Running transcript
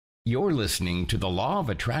You're listening to the Law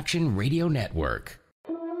of Attraction Radio Network.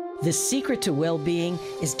 The secret to well-being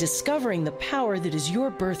is discovering the power that is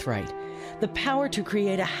your birthright, the power to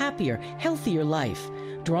create a happier, healthier life,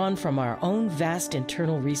 drawn from our own vast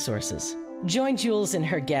internal resources. Join Jules and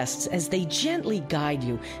her guests as they gently guide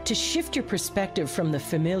you to shift your perspective from the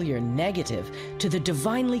familiar negative to the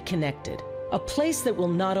divinely connected, a place that will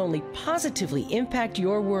not only positively impact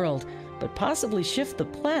your world, but possibly shift the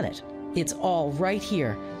planet. It's all right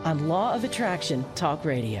here on Law of Attraction Talk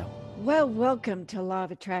Radio. Well, welcome to Law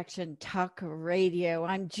of Attraction Talk Radio.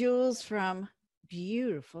 I'm Jules from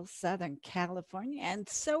beautiful Southern California, and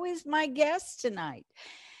so is my guest tonight.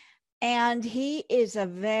 And he is a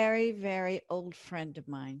very, very old friend of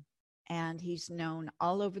mine, and he's known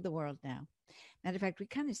all over the world now. Matter of fact, we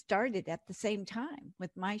kind of started at the same time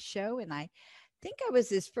with my show, and I think I was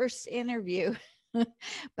his first interview,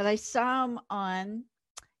 but I saw him on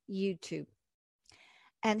YouTube,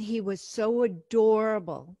 and he was so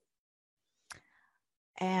adorable.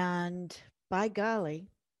 And by golly,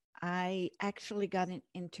 I actually got an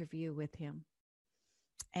interview with him.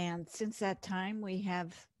 And since that time, we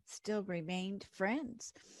have still remained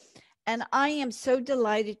friends. And I am so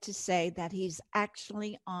delighted to say that he's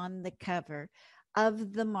actually on the cover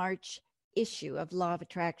of the March issue of Law of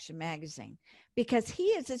Attraction magazine, because he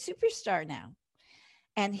is a superstar now.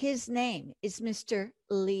 And his name is Mr.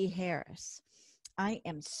 Lee Harris. I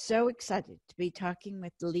am so excited to be talking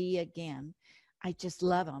with Lee again. I just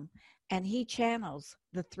love him. And he channels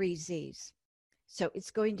the 3 Z's. So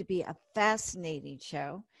it's going to be a fascinating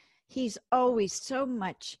show. He's always so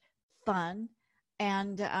much fun.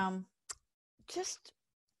 And I've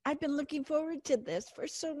been looking forward to this for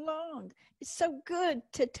so long. It's so good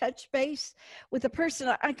to touch base with a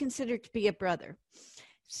person I consider to be a brother.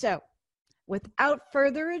 So without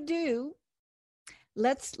further ado,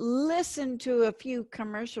 let's listen to a few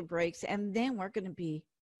commercial breaks, and then we're going to be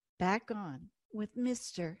back on with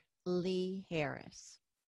Mr. Lee Harris.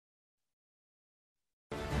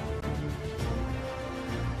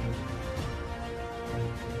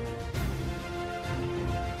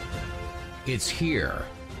 It's here,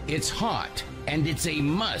 it's hot, and it's a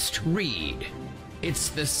must read. It's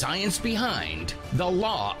the science behind the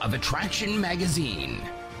Law of Attraction magazine.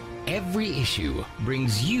 Every issue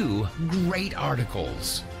brings you great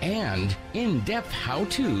articles and in-depth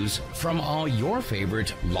how-tos from all your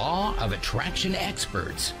favorite Law of Attraction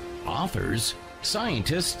experts, authors,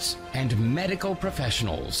 scientists, and medical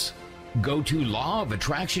professionals. Go to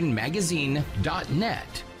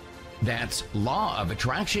lawofattractionmagazine.net. That's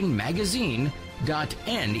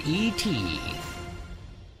lawofattractionmagazine.net.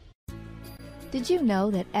 Did you know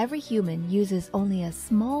that every human uses only a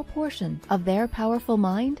small portion of their powerful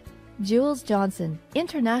mind? Jules Johnson,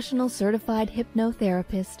 international certified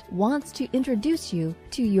hypnotherapist, wants to introduce you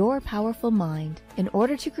to your powerful mind in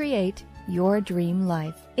order to create your dream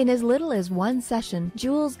life. In as little as 1 session,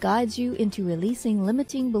 Jules guides you into releasing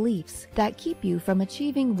limiting beliefs that keep you from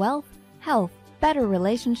achieving wealth, health, better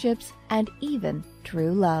relationships, and even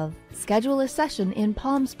true love. Schedule a session in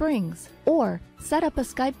Palm Springs or set up a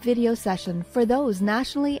Skype video session for those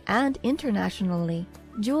nationally and internationally.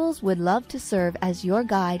 Jules would love to serve as your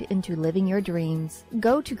guide into living your dreams.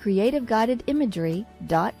 Go to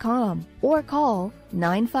creativeguidedimagery.com or call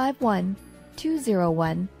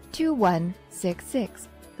 951-201-2166.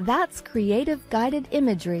 That's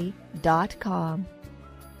creativeguidedimagery.com.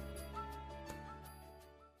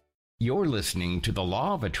 You're listening to the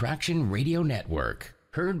Law of Attraction Radio Network,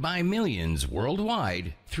 heard by millions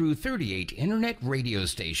worldwide through 38 internet radio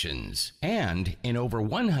stations and in over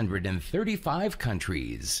 135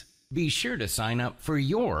 countries. Be sure to sign up for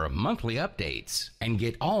your monthly updates and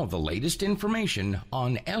get all the latest information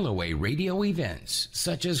on LOA radio events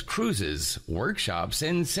such as cruises, workshops,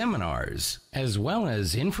 and seminars, as well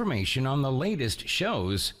as information on the latest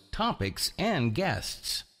shows, topics, and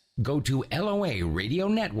guests. Go to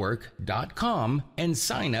LOARadionetwork.com and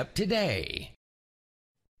sign up today.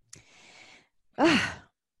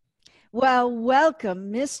 Well,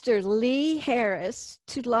 welcome, Mr. Lee Harris,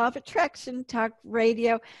 to Law of Attraction Talk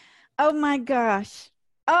Radio. Oh, my gosh.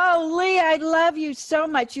 Oh, Lee, I love you so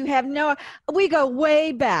much. We go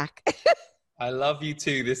way back. I love you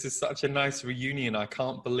too. This is such a nice reunion. I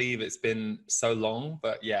can't believe it's been so long,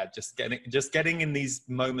 but yeah, just getting in these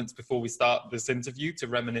moments before we start this interview to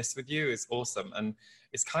reminisce with you is awesome. And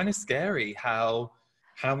it's kind of scary how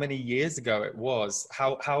many years ago it was,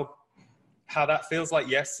 how that feels like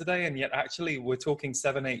yesterday. And yet actually we're talking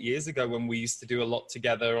 7-8 years ago when we used to do a lot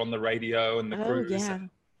together on the radio and the cruise. Yeah.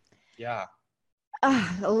 Yeah.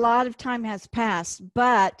 A lot of time has passed,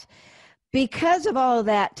 but because of all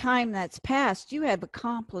that time that's passed, you have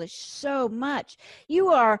accomplished so much. You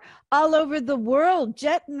are all over the world,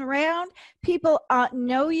 jetting around. People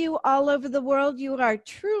know you all over the world. You are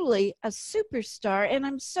truly a superstar, and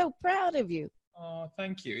I'm so proud of you. Oh,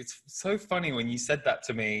 thank you. It's so funny when you said that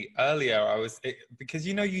to me earlier. Because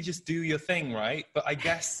you just do your thing, right? But I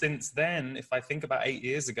guess since then, if I think about 8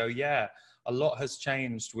 years ago, yeah, a lot has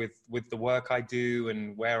changed with the work I do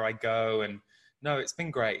and where I go. And no, it's been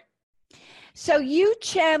great. So you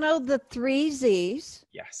channel the 3 Z's.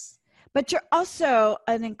 Yes. But you're also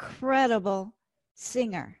an incredible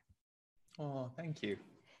singer. Oh, thank you.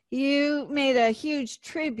 You made a huge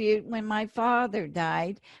tribute when my father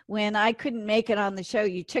died, when I couldn't make it on the show.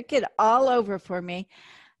 You took it all over for me.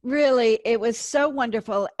 Really, it was so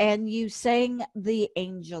wonderful. And you sang the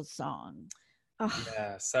Angel Song. Oh.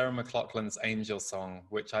 Yeah, Sarah McLachlan's Angel Song,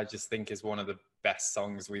 which I just think is one of the best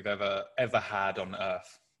songs we've ever had on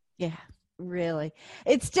earth. Yeah, really.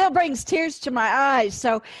 It still brings tears to my eyes.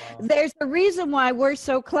 So there's a reason why we're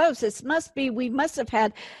so close. We must have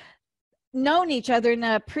had known each other in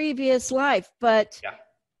a previous life, but yeah.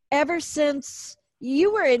 Ever since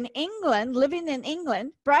you were in England, living in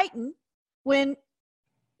England, Brighton, when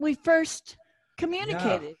we first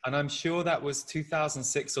communicated. Yeah, and I'm sure that was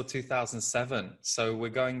 2006 or 2007. So we're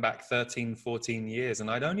going back 13, 14 years. And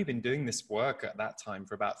I'd only been doing this work at that time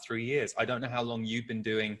for about 3 years. I don't know how long you'd been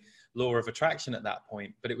doing Law of Attraction at that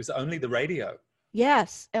point, but it was only the radio.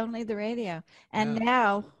 Yes, only the radio. And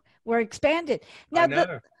now we're expanded. Now, I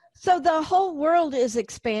know. So the whole world is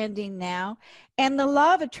expanding now, and the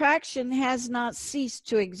law of attraction has not ceased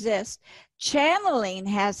to exist. Channeling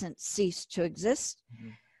hasn't ceased to exist. Mm-hmm.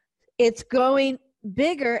 It's going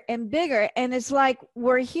bigger and bigger, and it's like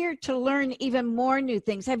we're here to learn even more new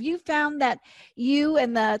things. Have you found that you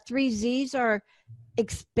and the 3 Z's are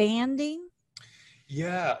expanding?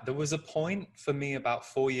 Yeah, there was a point for me about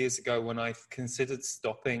 4 years ago when I considered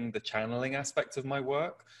stopping the channeling aspect of my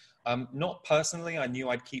work. Not personally, I knew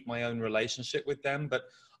I'd keep my own relationship with them, but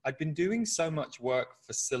I'd been doing so much work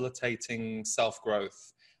facilitating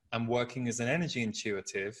self-growth and working as an energy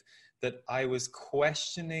intuitive that I was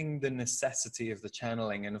questioning the necessity of the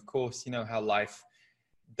channeling. And of course, you know how life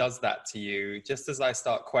does that to you. Just as I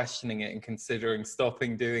start questioning it and considering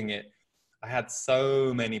stopping doing it, I had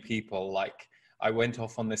so many people, like I went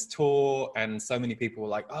off on this tour and so many people were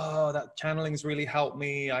like, oh, that channeling's really helped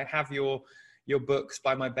me. I have your books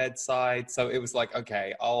by my bedside. So it was like,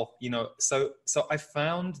 okay, so I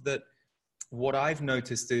found that what I've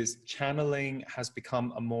noticed is channeling has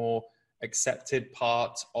become a more accepted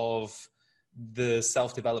part of the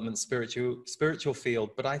self-development spiritual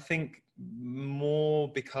field. But I think more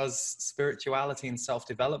because spirituality and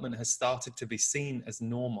self-development has started to be seen as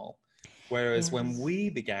normal. Whereas when we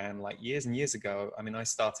began, like years and years ago, I mean, I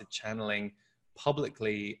started channeling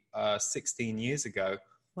publicly 16 years ago.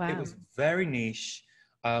 Wow. It was very niche.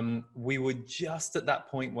 We were just at that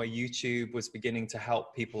point where YouTube was beginning to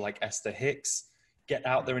help people like Esther Hicks get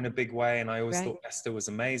out there in a big way. And I always thought Esther was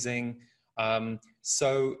amazing.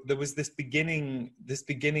 So there was this beginning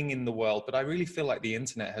in the world, but I really feel like the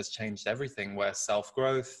internet has changed everything, where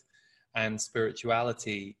self-growth and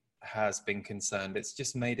spirituality has been concerned. It's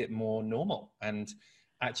just made it more normal and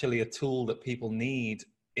actually a tool that people need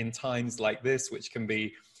in times like this, which can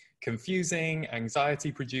be confusing,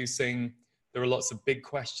 anxiety producing. There are lots of big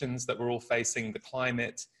questions that we're all facing, the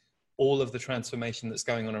climate, all of the transformation that's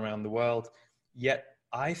going on around the world. Yet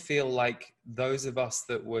I feel like those of us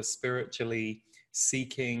that were spiritually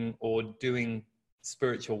seeking or doing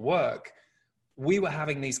spiritual work, we were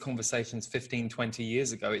having these conversations 15, 20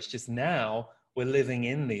 years ago. It's just now we're living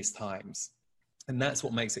in these times. And that's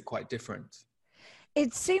what makes it quite different.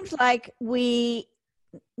 It seems like we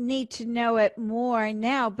need to know it more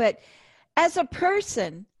now, but as a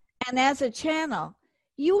person and as a channel,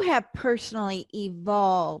 you have personally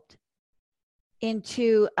evolved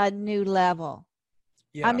into a new level.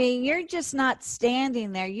 Yeah. I mean, you're just not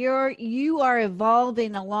standing there. You are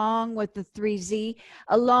evolving along with the 3 Z,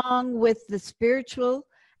 along with the spiritual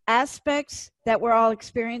aspects that we're all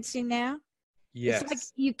experiencing now. Yes. It's like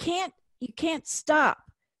you can't stop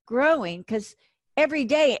growing, because every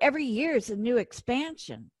day, every year is a new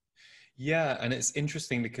expansion. Yeah, and it's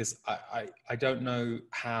interesting because I don't know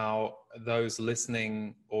how those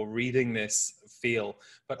listening or reading this feel,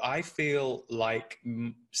 but I feel like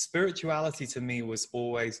spirituality to me was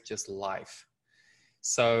always just life.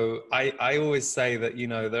 So I always say that, you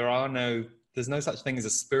know, there's no such thing as a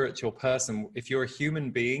spiritual person. If you're a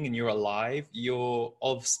human being and you're alive, you're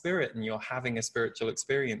of spirit and you're having a spiritual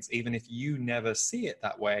experience, even if you never see it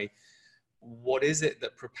that way. What is it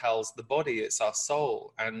that propels the body? It's our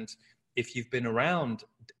soul. And if you've been around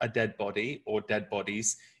a dead body or dead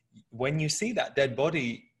bodies, when you see that dead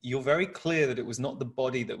body, you're very clear that it was not the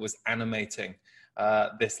body that was animating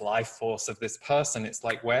this life force of this person. It's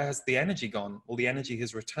like, where has the energy gone? Well, the energy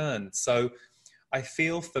has returned. So I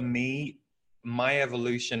feel for me, my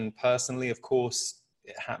evolution personally, of course,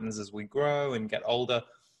 it happens as we grow and get older.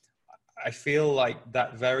 I feel like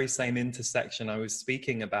that very same intersection I was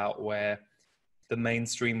speaking about, where the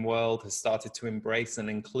mainstream world has started to embrace and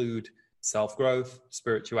include self-growth,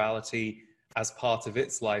 spirituality as part of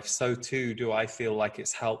its life, so too do I feel like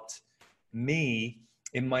it's helped me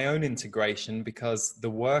in my own integration, because the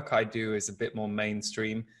work I do is a bit more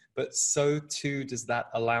mainstream, but so too does that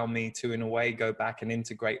allow me to, in a way, go back and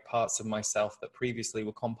integrate parts of myself that previously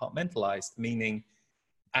were compartmentalized, meaning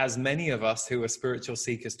as many of us who were spiritual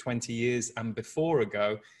seekers 20 years and before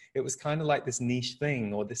ago, it was kind of like this niche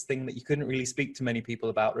thing, or this thing that you couldn't really speak to many people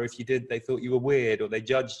about, or if you did, they thought you were weird, or they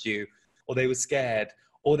judged you, or they were scared,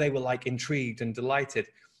 or they were like intrigued and delighted.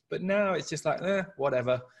 But now it's just like,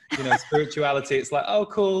 whatever, you know, spirituality, it's like, oh,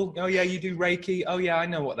 cool. Oh yeah, you do Reiki. Oh yeah, I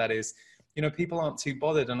know what that is. You know, people aren't too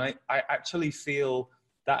bothered. And I actually feel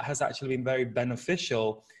that has actually been very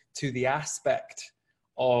beneficial to the aspect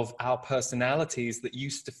of our personalities that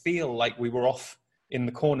used to feel like we were off in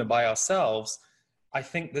the corner by ourselves. I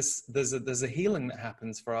think there's a healing that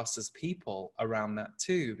happens for us as people around that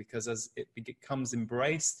too, because as it becomes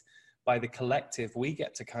embraced by the collective, we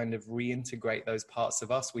get to kind of reintegrate those parts of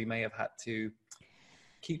us we may have had to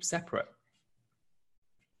keep separate.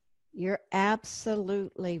 You're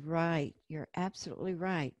absolutely right. You're absolutely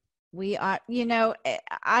right. We are, you know,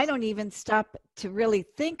 I don't even stop to really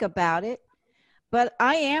think about it, but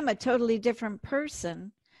I am a totally different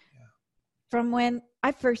person from when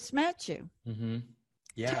I first met you. Mm-hmm.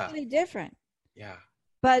 Yeah. Totally different. Yeah.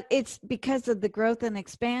 But it's because of the growth and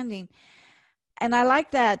expanding. And I like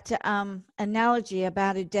that analogy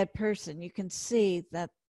about a dead person. You can see that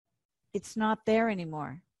it's not there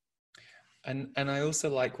anymore. And I also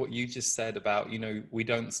like what you just said about, you know, we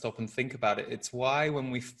don't stop and think about it. It's why when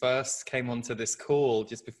we first came onto this call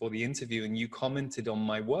just before the interview and you commented on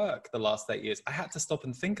my work the last 8 years, I had to stop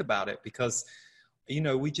and think about it, because, you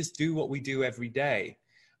know, we just do what we do every day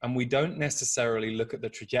and we don't necessarily look at the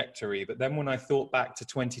trajectory. But then when I thought back to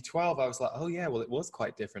 2012, I was like, oh yeah, well, it was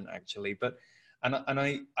quite different actually. But And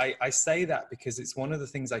I say that because it's one of the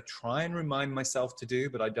things I try and remind myself to do,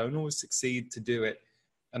 but I don't always succeed to do it.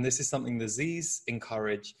 And this is something the Z's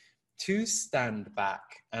encourage, to stand back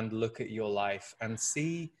and look at your life and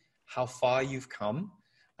see how far you've come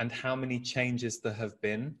and how many changes there have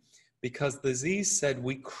been. Because the Z's said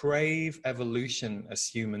we crave evolution as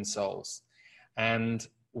human souls. And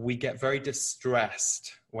we get very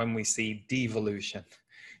distressed when we see devolution.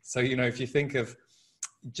 So, you know, if you think of,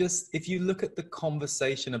 just if you look at the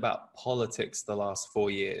conversation about politics the last 4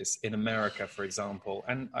 years in America, for example,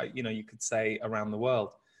 and you know, you could say around the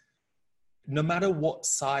world, no matter what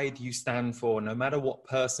side you stand for, no matter what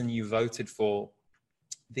person you voted for,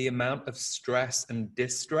 the amount of stress and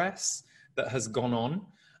distress that has gone on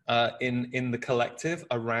in the collective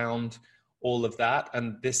around all of that,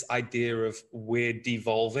 and this idea of we're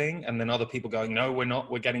devolving, and then other people going, no, we're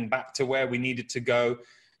not, we're getting back to where we needed to go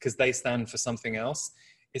because they stand for something else.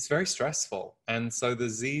 It's very stressful. And so the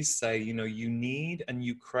Z's say, you know, you need and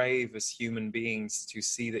you crave as human beings to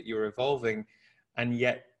see that you're evolving. And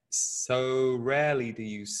yet so rarely do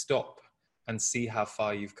you stop and see how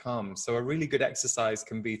far you've come. So a really good exercise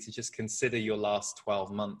can be to just consider your last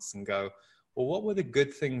 12 months and go, well, what were the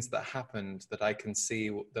good things that happened that I can see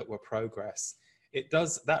that were progress? It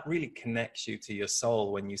does, that really connects you to your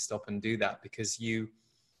soul when you stop and do that, because you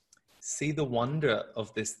see the wonder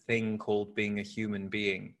of this thing called being a human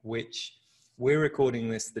being, which we're recording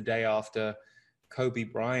this the day after Kobe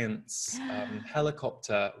Bryant's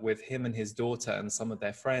helicopter with him and his daughter and some of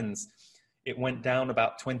their friends. It went down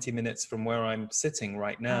about 20 minutes from where I'm sitting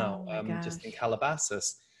right now, just in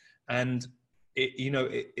Calabasas. And it, you know,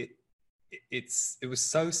 it was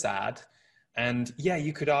so sad. And yeah,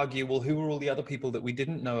 you could argue, well, who were all the other people that we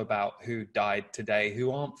didn't know about who died today,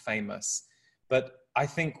 who aren't famous? But I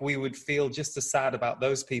think we would feel just as sad about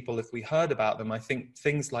those people if we heard about them. I think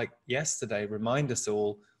things like yesterday remind us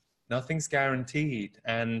all, nothing's guaranteed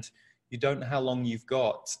and you don't know how long you've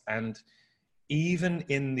got. And even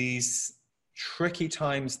in these tricky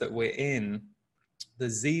times that we're in, the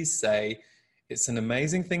Z's say, it's an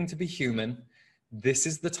amazing thing to be human. This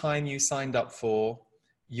is the time you signed up for.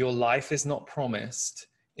 Your life is not promised.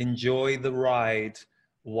 Enjoy the ride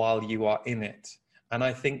while you are in it. And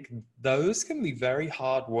I think those can be very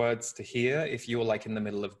hard words to hear if you're like in the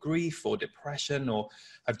middle of grief or depression or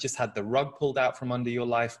have just had the rug pulled out from under your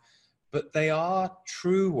life. but they are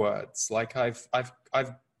true words. Like I've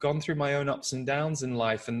gone through my own ups and downs in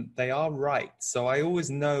life, and they are right. So I always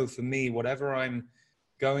know, for me, whatever I'm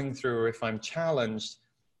going through, or if I'm challenged,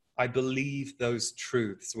 I believe those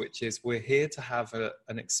truths, which is we're here to have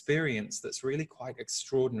an experience that's really quite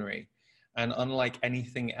extraordinary and unlike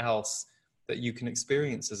anything else that you can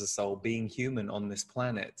experience as a soul, being human on this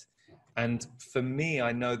planet. And for me,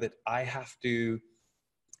 I know that I have to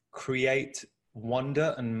create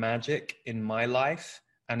wonder and magic in my life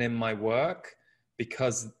and in my work,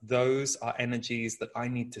 because those are energies that I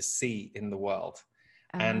need to see in the world.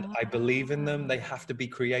 And I believe in them. They have to be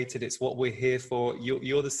created. It's what we're here for.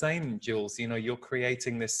 You're the same, Jules. You know, you're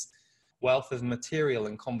creating this wealth of material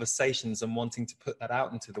and conversations and wanting to put that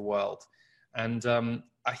out into the world. And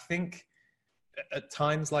I think at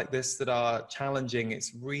times like this that are challenging,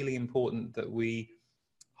 it's really important that we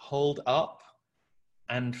hold up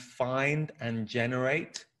and find and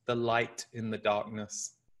generate the light in the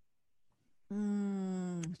darkness.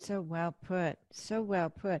 So well put. So well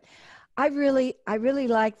put. I really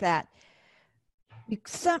like that.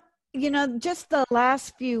 Just the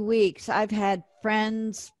last few weeks, I've had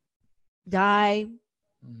friends die,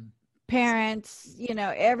 parents,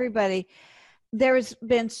 everybody. There's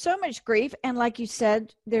been so much grief. And like you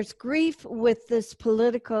said, there's grief with this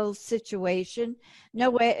political situation. No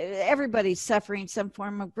way, everybody's suffering some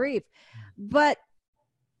form of grief. But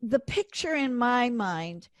the picture in my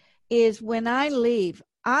mind is when I leave,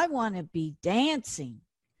 I want to be dancing.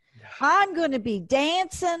 I'm going to be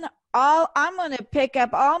dancing. I'm going to pick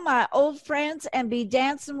up all my old friends and be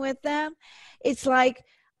dancing with them. It's like,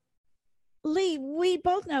 Lee, we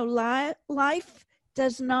both know life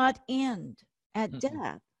does not end at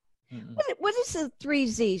death. What does the 3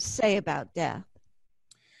 Z's say about death?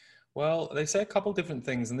 Well, they say a couple different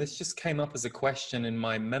things, and this just came up as a question in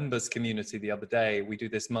my members community the other day. We do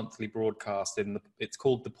this monthly broadcast it's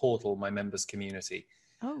called The Portal, my members community.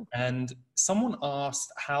 Oh. And someone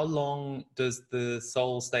asked, how long does the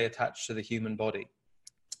soul stay attached to the human body?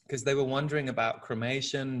 Because they were wondering about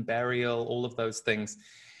cremation, burial, all of those things.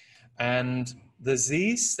 And the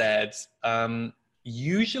Z said,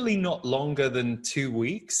 usually not longer than 2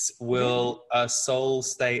 weeks will a soul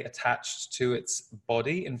stay attached to its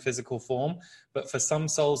body in physical form. But for some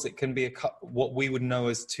souls, it can be what we would know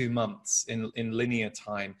as 2 months in linear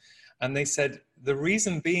time. And they said the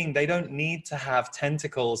reason being they don't need to have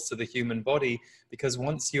tentacles to the human body, because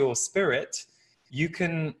once you're spirit, you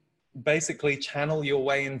can basically channel your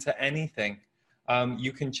way into anything.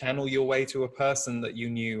 You can channel your way to a person that you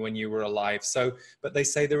knew when you were alive. So, but they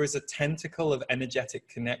say there is a tentacle of energetic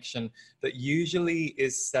connection that usually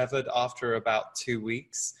is severed after about 2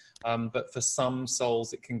 weeks. But for some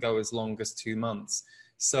souls, it can go as long as 2 months.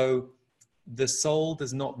 So the soul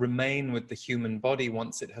does not remain with the human body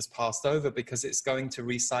once it has passed over, because it's going to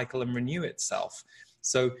recycle and renew itself.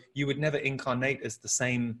 So you would never incarnate as the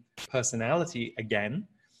same personality again.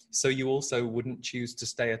 So you also wouldn't choose to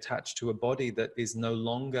stay attached to a body that is no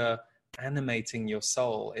longer animating your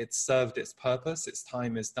soul. It's served its purpose, its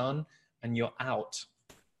time is done, and you're out.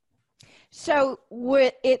 So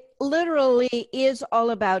it literally is all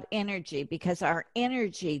about energy, because our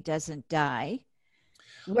energy doesn't die.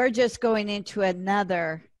 We're just going into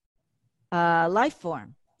another life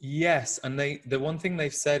form. Yes, and the one thing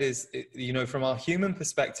they've said is, from our human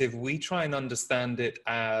perspective, we try and understand it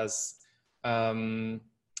as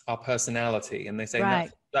our personality, and they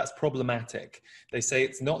say that's problematic. They say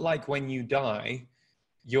it's not like when you die,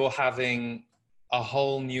 you're having a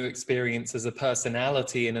whole new experience as a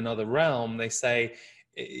personality in another realm. They say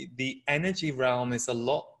the energy realm is a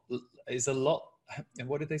lot,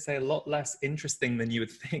 what did they say? A lot less interesting than you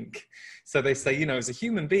would think. So they say, as a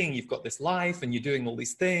human being, you've got this life and you're doing all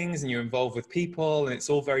these things and you're involved with people and it's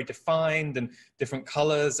all very defined and different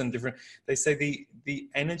colors and different. They say the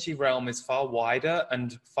energy realm is far wider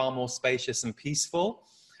and far more spacious and peaceful.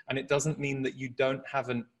 And it doesn't mean that you don't have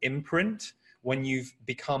an imprint when you've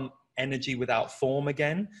become energy without form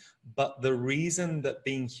again. But the reason that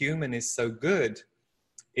being human is so good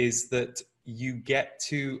is that you get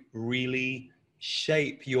to really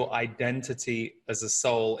shape your identity as a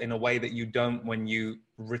soul in a way that you don't when you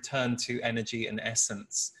return to energy and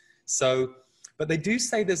essence. So, but they do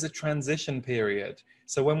say there's a transition period.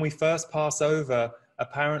 So when we first pass over,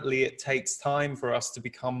 apparently it takes time for us to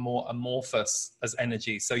become more amorphous as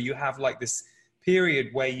energy. So you have like this period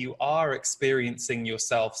where you are experiencing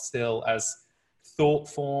yourself still as thought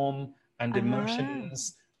form and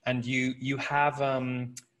emotions, and you have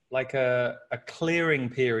like a clearing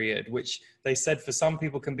period, which they said for some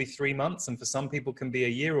people can be 3 months and for some people can be a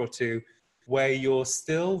year or two. where you're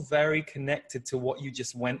still very connected to what you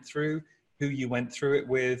just went through, who you went through it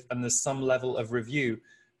with, and there's some level of review.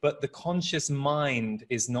 But the conscious mind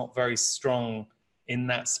is not very strong in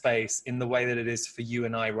that space in the way that it is for you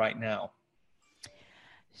and I right now.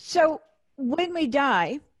 So when we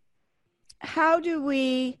die, how do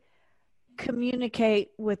we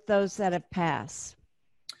communicate with those that have passed?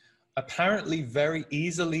 Apparently very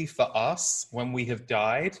easily for us when we have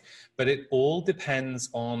died, but it all depends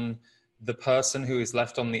on the person who is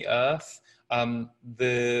left on the earth,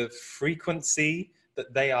 the frequency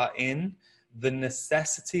that they are in, the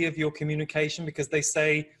necessity of your communication, because they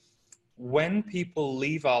say when people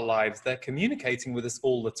leave our lives, they're communicating with us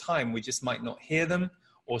all the time. We just might not hear them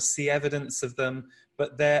or see evidence of them,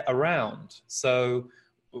 but they're around. So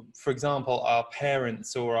for example, our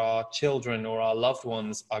parents or our children or our loved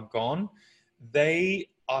ones are gone. They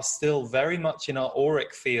are still very much in our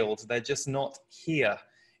auric field. They're just not here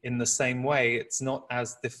in the same way. It's not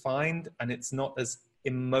as defined, and it's not as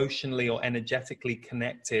emotionally or energetically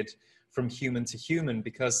connected from human to human,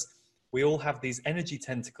 because we all have these energy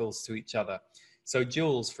tentacles to each other. So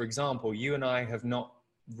Jules, for example, you and I have not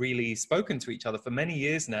really spoken to each other for many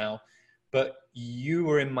years now, but you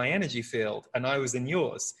were in my energy field and I was in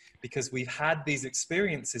yours, because we've had these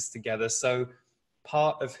experiences together. So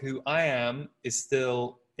part of who I am is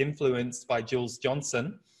still influenced by Jules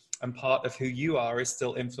Johnson, and part of who you are is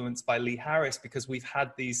still influenced by Lee Harris, because we've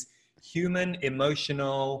had these human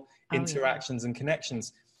emotional interactions and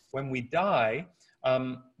connections. When we die,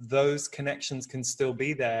 those connections can still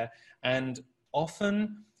be there. And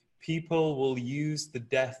often people will use the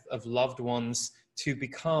death of loved ones to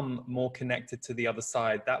become more connected to the other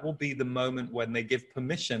side. That will be the moment when they give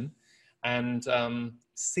permission and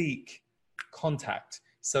seek contact.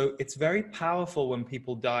 So it's very powerful when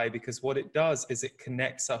people die, because what it does is it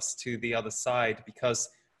connects us to the other side, because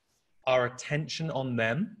our attention on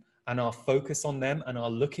them and our focus on them and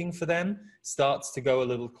our looking for them starts to go a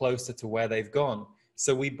little closer to where they've gone.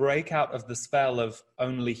 So we break out of the spell of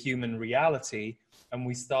only human reality and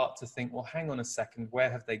we start to think, well, hang on a second,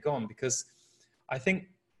 where have they gone? Because I think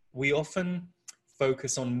we often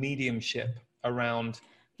focus on mediumship around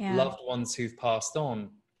loved ones who've passed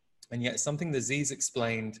on. And yet something that Ziz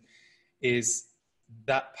explained is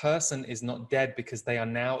that person is not dead because they are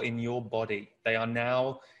now in your body. They are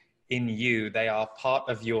now in you. They are part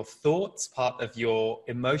of your thoughts, part of your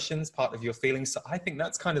emotions, part of your feelings. So I think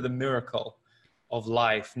that's kind of the miracle of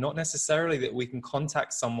life. Not necessarily that we can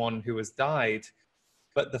contact someone who has died,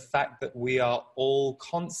 but the fact that we are all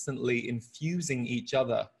constantly infusing each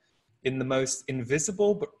other in the most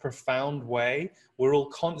invisible but profound way. We're all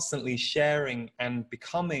constantly sharing and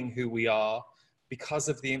becoming who we are because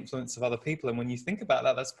of the influence of other people. And when you think about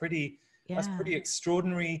that, that's pretty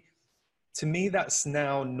extraordinary. To me, that's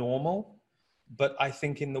now normal. But I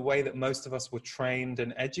think in the way that most of us were trained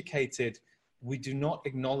and educated, we do not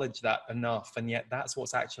acknowledge that enough. And yet that's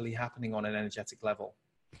what's actually happening on an energetic level.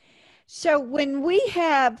 So when we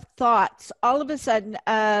have thoughts all of a sudden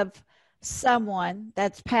of someone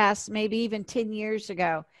that's passed maybe even 10 years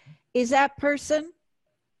ago, is that person,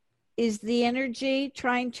 is the energy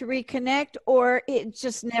trying to reconnect, or it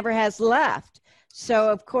just never has left? So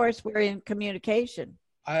of course we're in communication.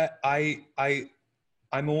 I'm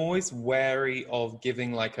always wary of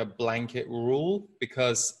giving like a blanket rule,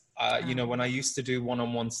 because you know, when I used to do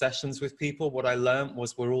one-on-one sessions with people, what I learned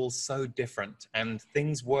was we're all so different and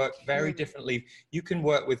things work very differently. You can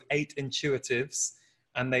work with 8 intuitives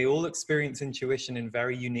and they all experience intuition in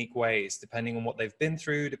very unique ways, depending on what they've been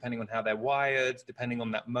through, depending on how they're wired, depending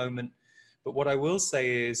on that moment. But what I will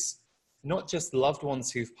say is not just loved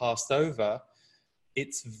ones who've passed over,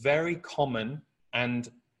 it's very common,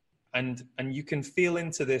 and you can feel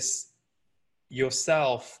into this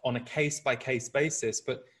yourself on a case-by-case basis.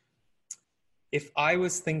 But if I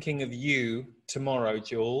was thinking of you tomorrow,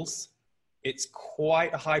 Jules, it's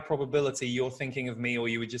quite a high probability you're thinking of me, or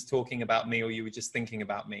you were just talking about me, or you were just thinking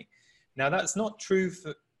about me. Now, that's not true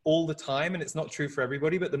for all the time, and it's not true for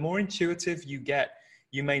everybody, but the more intuitive you get,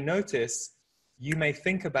 you may notice, you may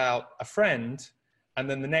think about a friend, and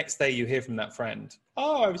then the next day you hear from that friend,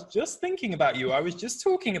 oh, I was just thinking about you. I was just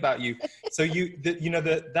talking about you. So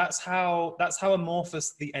that's how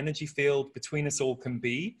amorphous the energy field between us all can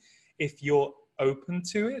be if you're open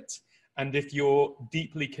to it, and if you're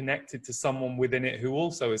deeply connected to someone within it who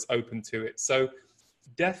also is open to it. So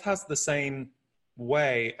death has the same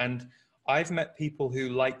way. And I've met people who,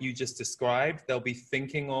 like you just described, they'll be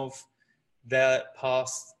thinking of their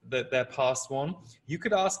past one. You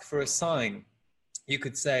could ask for a sign. You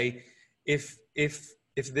could say, if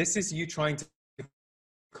this is you trying to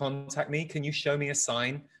contact me? Can you show me a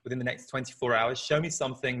sign within the next 24 hours? Show me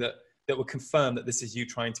something that will confirm that this is you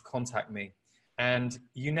trying to contact me. And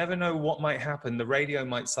you never know what might happen. The radio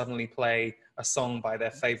might suddenly play a song by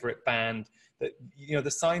their favorite band. That, you know,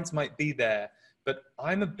 the signs might be there. But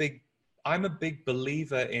I'm a big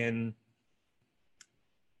believer in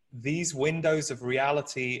these windows of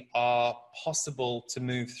reality are possible to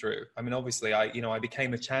move through. I mean, obviously, I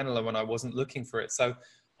became a channeler when I wasn't looking for it. So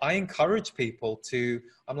I encourage people to,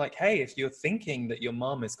 I'm like, hey, if you're thinking that your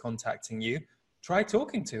mom is contacting you, try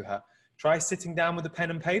talking to her. Try sitting down with a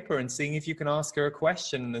pen and paper and seeing if you can ask her a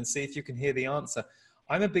question and see if you can hear the answer.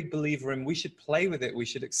 I'm a big believer in we should play with it. We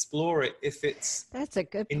should explore it if it's That's a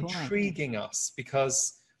good point. Intriguing us,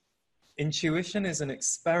 because intuition is an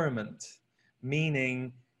experiment,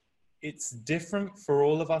 meaning it's different for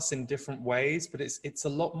all of us in different ways, but it's a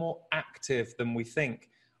lot more active than we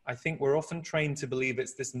think. I think we're often trained to believe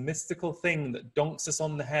it's this mystical thing that donks us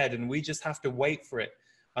on the head and we just have to wait for it.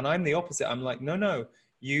 And I'm the opposite. I'm like, no.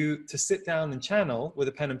 You, to sit down and channel with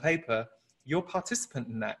a pen and paper, you're participant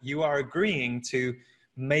in that. You are agreeing to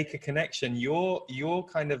make a connection. You're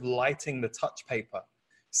kind of lighting the touch paper.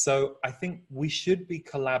 So I think we should be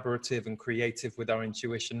collaborative and creative with our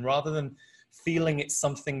intuition rather than feeling it's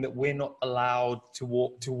something that we're not allowed to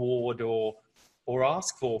walk toward or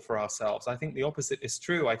ask for ourselves. I think the opposite is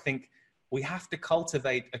true. I think we have to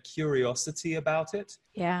cultivate a curiosity about it,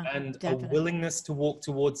 and definitely a willingness to walk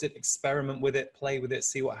towards it, experiment with it, play with it,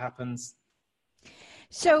 see what happens.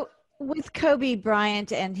 So with Kobe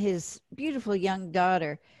Bryant and his beautiful young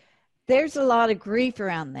daughter, there's a lot of grief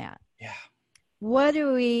around that. Yeah.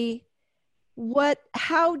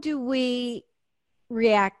 How do we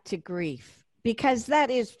react to grief? Because that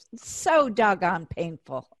is so doggone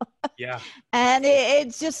painful. Yeah. And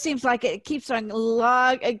it just seems like it keeps on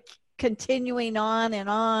continuing on and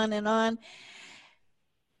on and on.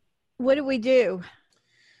 What do we do?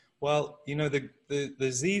 Well, you know,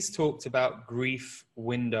 the Z's talked about grief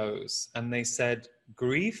windows, and they said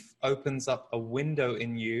grief opens up a window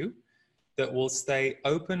in you that will stay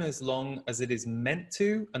open as long as it is meant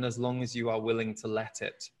to and as long as you are willing to let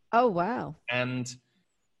it. Oh, wow. And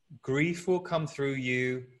grief will come through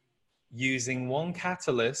you using one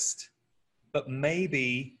catalyst, but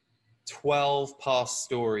maybe 12 past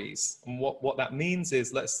stories. And what that means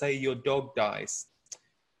is, let's say your dog dies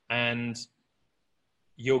and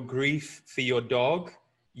your grief for your dog,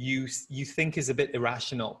 you think is a bit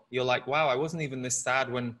irrational. You're like, wow, I wasn't even this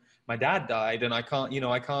sad when my dad died, and I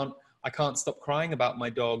can't stop crying about my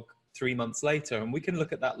dog 3 months later. And we can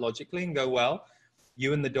look at that logically and go, well,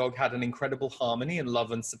 you and the dog had an incredible harmony and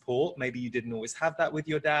love and support. Maybe you didn't always have that with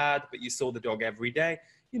your dad, but you saw the dog every day.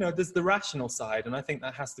 You know, there's the rational side, and I think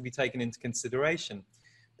that has to be taken into consideration.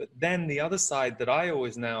 But then the other side that I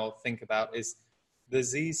always now think about is the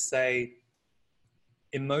Z's say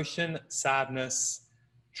emotion, sadness,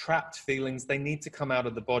 trapped feelings, they need to come out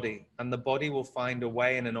of the body, and the body will find a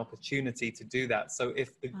way and an opportunity to do that. So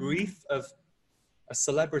if the grief of a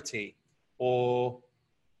celebrity or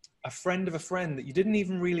a friend of a friend that you didn't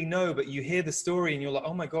even really know, but you hear the story and you're like,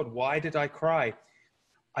 oh my God, why did I cry?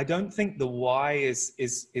 I don't think the why is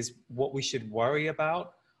what we should worry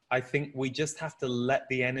about. I think we just have to let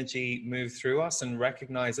the energy move through us and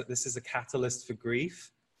recognize that this is a catalyst for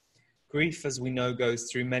grief. Grief, as we know, goes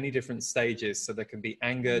through many different stages. So there can be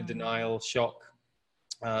anger, denial, shock,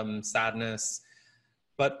 sadness.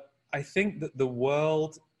 But I think that the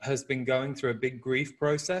world has been going through a big grief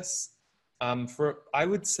process. I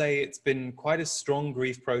would say it's been quite a strong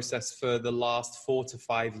grief process for the last 4 to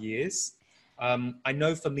 5 years. I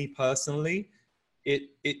know for me personally,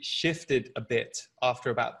 it shifted a bit after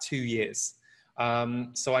about 2 years.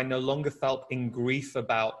 So I no longer felt in grief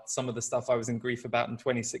about some of the stuff I was in grief about in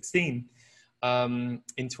 2016. In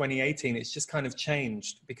 2018, it's just kind of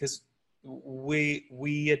changed because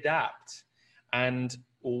we adapt. And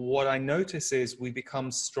what I notice is we become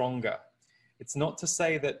stronger. It's not to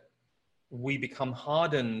say that we become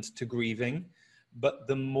hardened to grieving, but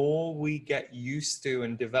the more we get used to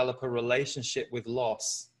and develop a relationship with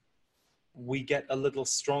loss, we get a little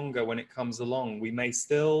stronger when it comes along. We may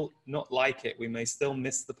still not like it. We may still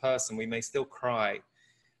miss the person. We may still cry,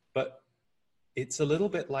 but it's a little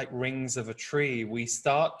bit like rings of a tree. We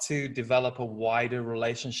start to develop a wider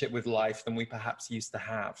relationship with life than we perhaps used to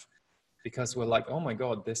have, because we're like, oh my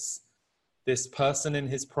God, this person in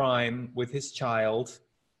his prime with his child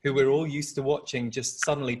who we're all used to watching just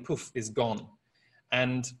suddenly poof is gone.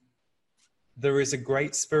 And there is a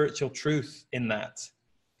great spiritual truth in that.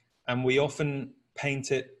 And we often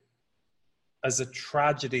paint it as a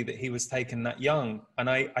tragedy that he was taken that young. And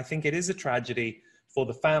I think it is a tragedy for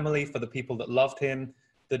the family, for the people that loved him,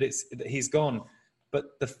 that he's gone.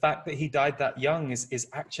 But the fact that he died that young is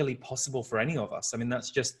actually possible for any of us. I mean, that's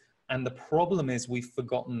just, and the problem is we've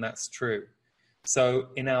forgotten that's true. So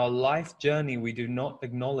in our life journey, we do not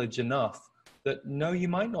acknowledge enough that no, you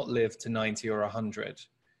might not live to 90 or 100.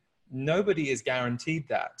 Nobody is guaranteed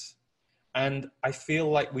that. And I feel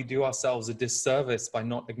like we do ourselves a disservice by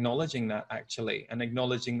not acknowledging that, actually, and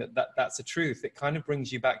acknowledging that that's a truth. It kind of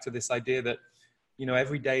brings you back to this idea that, you know,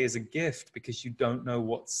 every day is a gift because you don't know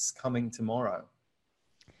what's coming tomorrow.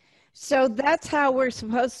 So that's how we're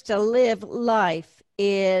supposed to live life,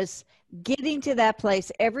 is getting to that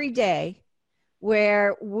place every day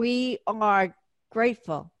where we are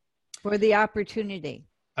grateful for the opportunity.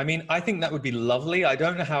 I mean, I think that would be lovely. I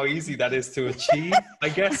don't know how easy that is to achieve. I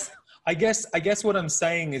guess what I'm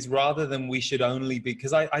saying is, rather than we should only be,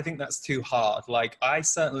 because I think that's too hard. Like, I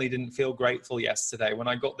certainly didn't feel grateful yesterday. When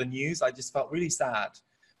I got the news, I just felt really sad.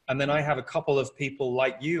 And then I have a couple of people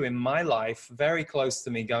like you in my life, very close to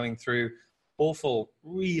me, going through awful,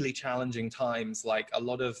 really challenging times, like a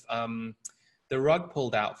lot of the rug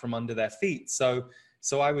pulled out from under their feet. So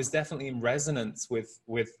I was definitely in resonance with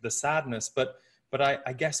the sadness. But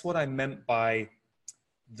I guess what I meant by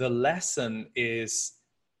the lesson is,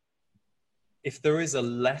 if there is a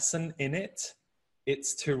lesson in it,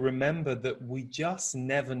 it's to remember that we just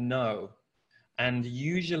never know. And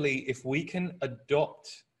usually if we can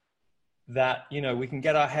adopt that, you know, we can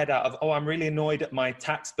get our head out of, oh, I'm really annoyed at my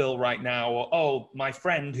tax bill right now, or, oh, my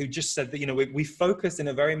friend who just said that, you know, we focus in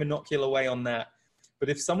a very monocular way on that. But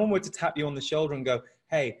if someone were to tap you on the shoulder and go,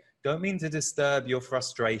 hey, don't mean to disturb your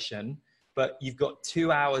frustration, but you've got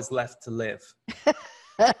 2 hours left to live.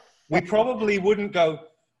 We probably wouldn't go,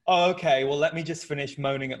 oh, okay, well, let me just finish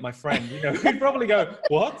moaning at my friend. You know, we'd probably go,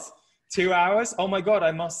 what? 2 hours? Oh my God,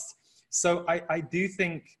 I must. So I do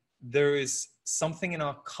think there is something in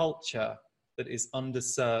our culture that is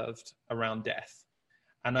underserved around death.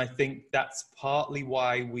 And I think that's partly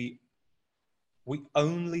why we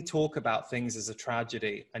only talk about things as a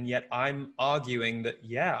tragedy. And yet I'm arguing that,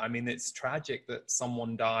 yeah, I mean, it's tragic that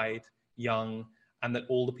someone died young and that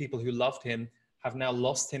all the people who loved him have now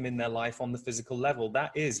lost him in their life on the physical level.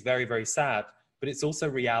 That is very, very sad, but it's also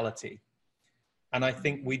reality. And I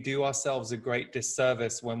think we do ourselves a great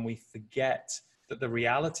disservice when we forget that the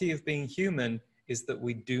reality of being human is that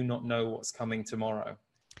we do not know what's coming tomorrow.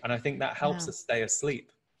 And I think that helps us stay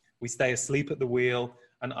asleep. We stay asleep at the wheel,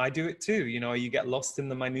 and I do it too. You know, you get lost in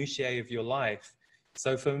the minutiae of your life.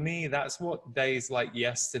 So for me, that's what days like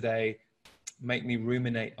yesterday make me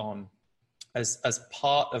ruminate on as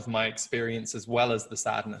part of my experience, as well as the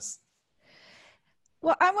sadness.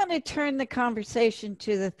 Well, I want to turn the conversation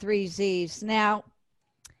to the 3 Z's. Now,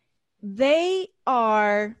 they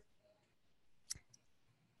were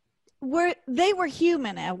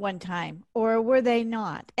human at one time, or were they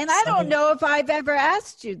not? And I don't know if I've ever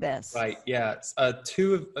asked you this. Right, yeah.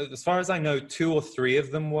 As far as I know, 2 or 3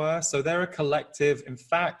 of them were. So they're a collective. In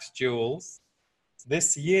fact, Jules,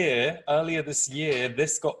 earlier this year,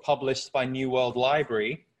 this got published by New World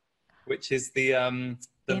Library, which is the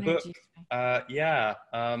book.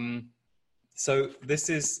 So this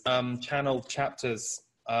is channeled chapters,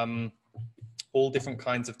 all different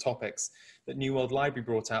kinds of topics that New World Library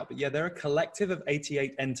brought out. But yeah, they're a collective of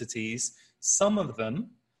 88 entities. Some of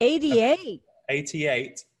them... 88?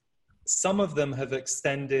 88. Some of them have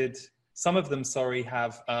extended... Some of them,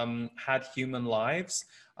 have had human lives.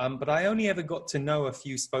 But I only ever got to know a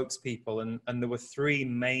few spokespeople, and there were 3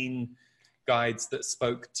 main guides that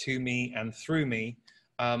spoke to me and through me.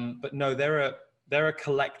 But no, they're a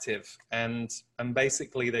collective, and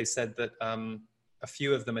basically they said that a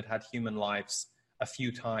few of them had human lives a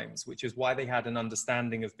few times, which is why they had an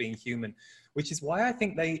understanding of being human, which is why I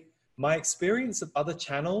think my experience of other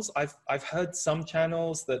channels, I've heard some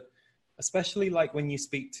channels that, especially like when you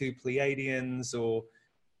speak to Pleiadians, or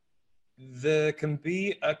there can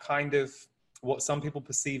be a kind of what some people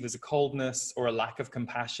perceive as a coldness or a lack of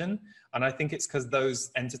compassion. And I think it's because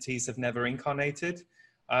those entities have never incarnated.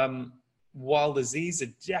 While the Z's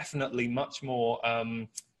are definitely much more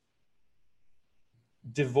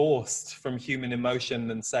divorced from human emotion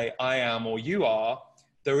than, say, I am or you are,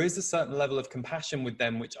 there is a certain level of compassion with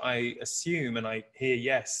them, which I assume, and I hear,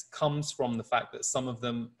 yes, comes from the fact that some of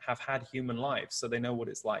them have had human lives, so they know what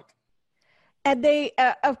it's like. And they,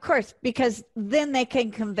 of course, because then they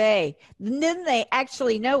can convey, then they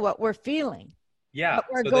actually know what we're feeling. Yeah, what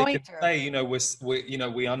we're so going they can through. Say,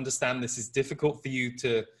 we understand this is difficult for you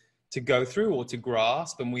to go through or to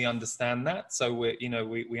grasp, and we understand that. So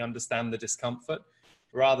we understand the discomfort,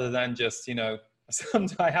 rather than just,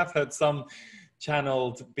 I have heard some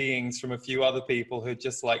channeled beings from a few other people who are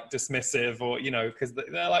just like dismissive, or, you know, because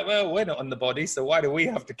they're like, well, we're not in the body, so why do we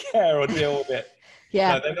have to care or deal with it?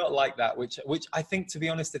 Yeah. No, they're not like that, which I think, to be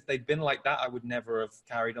honest, if they'd been like that, I would never have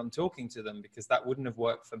carried on talking to them, because that wouldn't have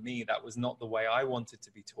worked for me. That was not the way I wanted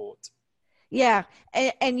to be taught. Yeah.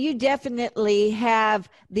 And you definitely have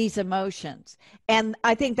these emotions. And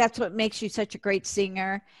I think that's what makes you such a great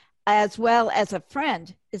singer, as well as a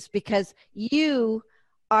friend, is because you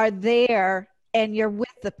are there and you're with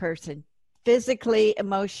the person physically,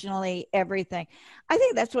 emotionally, everything. I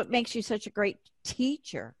think that's what makes you such a great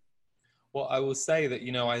teacher. Well, I will say that,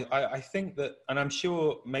 you know, I think that, and I'm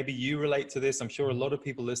sure maybe you relate to this, I'm sure a lot of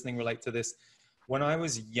people listening relate to this. When I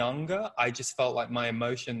was younger, I just felt like my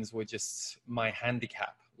emotions were just my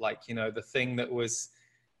handicap. Like, you know, the thing that was,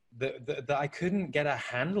 that I couldn't get a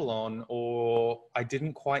handle on, or I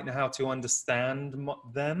didn't quite know how to understand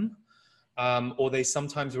them. Or they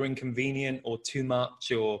sometimes were inconvenient or too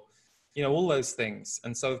much, or, you know, all those things.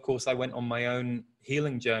 And so, of course, I went on my own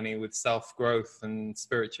healing journey with self-growth and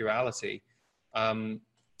spirituality.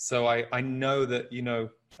 So I know that, you know,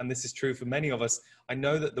 and this is true for many of us, I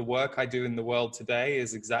know that the work I do in the world today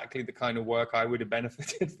is exactly the kind of work I would have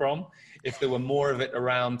benefited from if there were more of it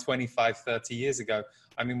around 25, 30 years ago.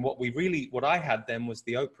 I mean, what I had then was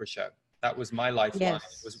the Oprah show. That was my lifeline.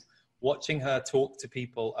 Yes. It was watching her talk to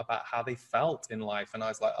people about how they felt in life. And I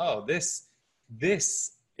was like, oh, this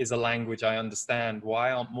is a language I understand.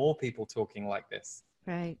 Why aren't more people talking like this?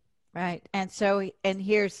 Right. Right. And so, and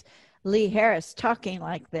here's Lee Harris talking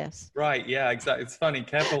like this. Right. Yeah, exactly. It's funny.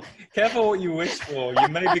 Careful what you wish for. You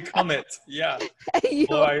may become it. Yeah.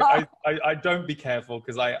 Well, I don't be careful,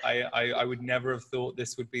 because I would never have thought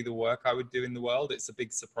this would be the work I would do in the world. It's a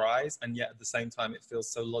big surprise. And yet at the same time, it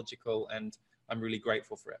feels so logical, and I'm really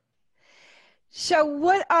grateful for it. So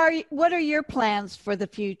what are your plans for the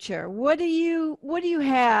future? What do you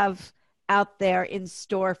have out there in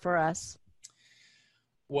store for us?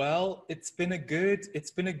 Well, it's been a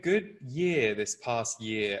good year this past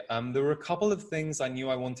year. There were a couple of things I knew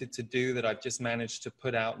I wanted to do that I've just managed to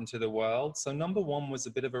put out into the world. So number one was a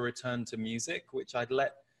bit of a return to music, which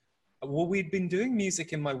we'd been doing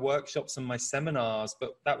music in my workshops and my seminars,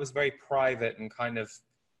 but that was very private and kind of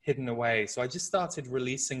hidden away. So I just started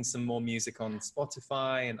releasing some more music on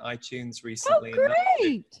Spotify and iTunes recently. Oh,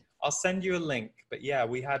 great. I'll send you a link. But yeah,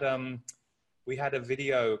 we had a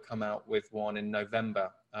video come out with one in November.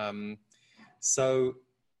 So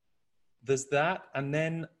there's that. And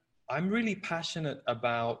then I'm really passionate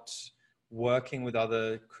about working with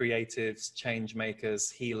other creatives, change makers,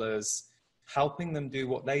 healers, helping them do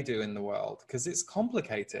what they do in the world, because it's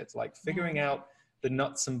complicated, like figuring out the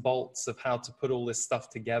nuts and bolts of how to put all this stuff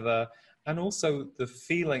together, and also the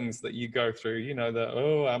feelings that you go through, you know,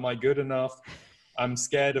 oh, am I good enough? I'm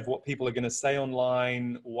scared of what people are going to say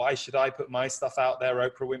online. Why should I put my stuff out there?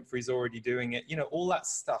 Oprah Winfrey's already doing it. You know, all that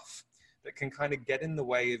stuff that can kind of get in the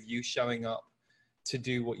way of you showing up to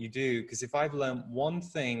do what you do. Because if I've learned one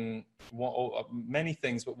thing, or many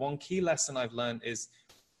things, but one key lesson I've learned is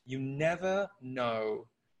you never know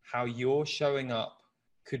how you're showing up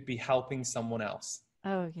could be helping someone else.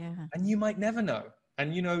 Oh, yeah. And you might never know.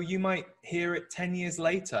 And, you know, you might hear it 10 years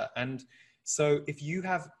later. And so if you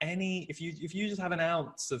just have an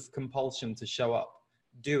ounce of compulsion to show up,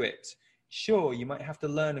 do it. Sure, you might have to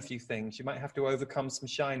learn a few things. You might have to overcome some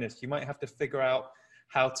shyness. You might have to figure out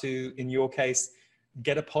how to, in your case,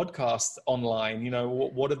 get a podcast online. You know,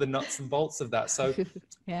 what are the nuts and bolts of that? So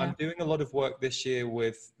yeah. I'm doing a lot of work this year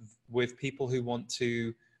with people who want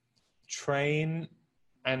to train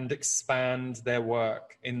and expand their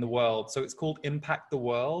work in the world. So it's called Impact the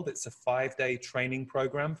World. It's a 5-day training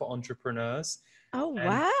program for entrepreneurs. Oh, and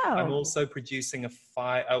wow. I'm also producing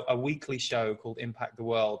a weekly show called Impact the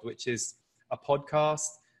World, which is a podcast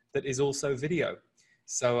that is also video.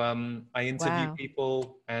 So I interview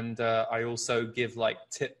people, and I also give like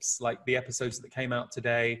tips, like the episodes that came out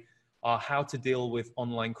today are how to deal with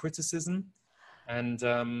online criticism, and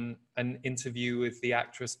an interview with the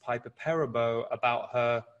actress Piper Perabo about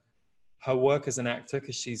her work as an actor,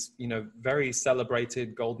 because she's, you know, very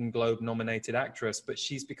celebrated Golden Globe nominated actress, but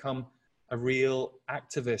she's become a real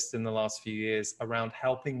activist in the last few years around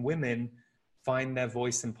helping women find their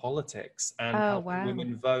voice in politics and helping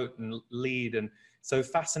women vote and lead. And so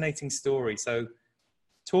fascinating story. So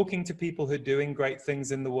talking to people who are doing great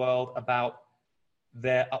things in the world about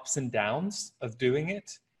their ups and downs of doing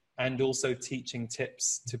it, and also teaching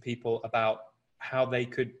tips to people about how they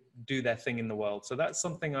could do their thing in the world. So that's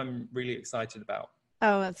something I'm really excited about.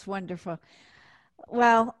 Oh, that's wonderful.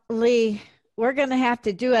 Well, Lee, we're going to have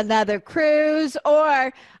to do another cruise,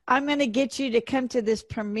 or I'm going to get you to come to this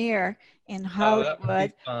premiere in Hollywood that would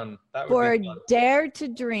be fun. for Dare to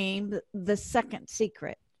Dream, The Second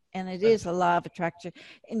Secret. And it is a law of attraction.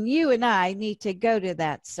 And you and I need to go to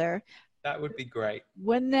that, sir. That would be great.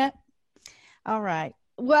 Wouldn't it? All right.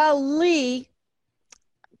 Well, Lee,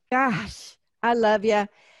 gosh, I love you.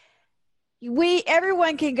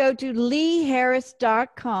 Everyone can go to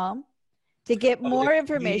leeharris.com to get more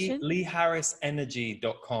information.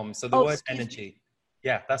 leeharrisenergy.com. So the word energy.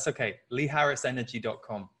 Yeah, that's okay.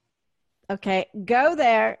 leeharrisenergy.com. Okay, go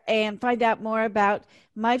there and find out more about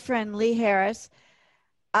my friend Lee Harris.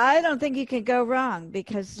 I don't think you can go wrong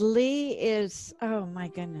because Lee is, oh my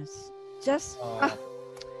goodness, just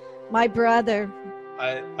my brother.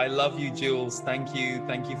 I love you, Jules. Thank you.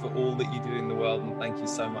 Thank you for all that you do in the world. And thank you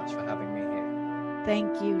so much for having me here.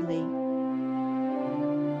 Thank you, Lee.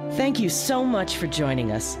 Thank you so much for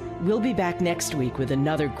joining us. We'll be back next week with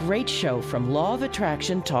another great show from Law of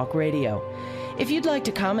Attraction Talk Radio. If you'd like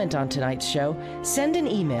to comment on tonight's show, send an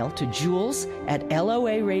email to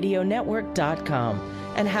jules@loaradionetwork.com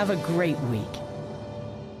and have a great week.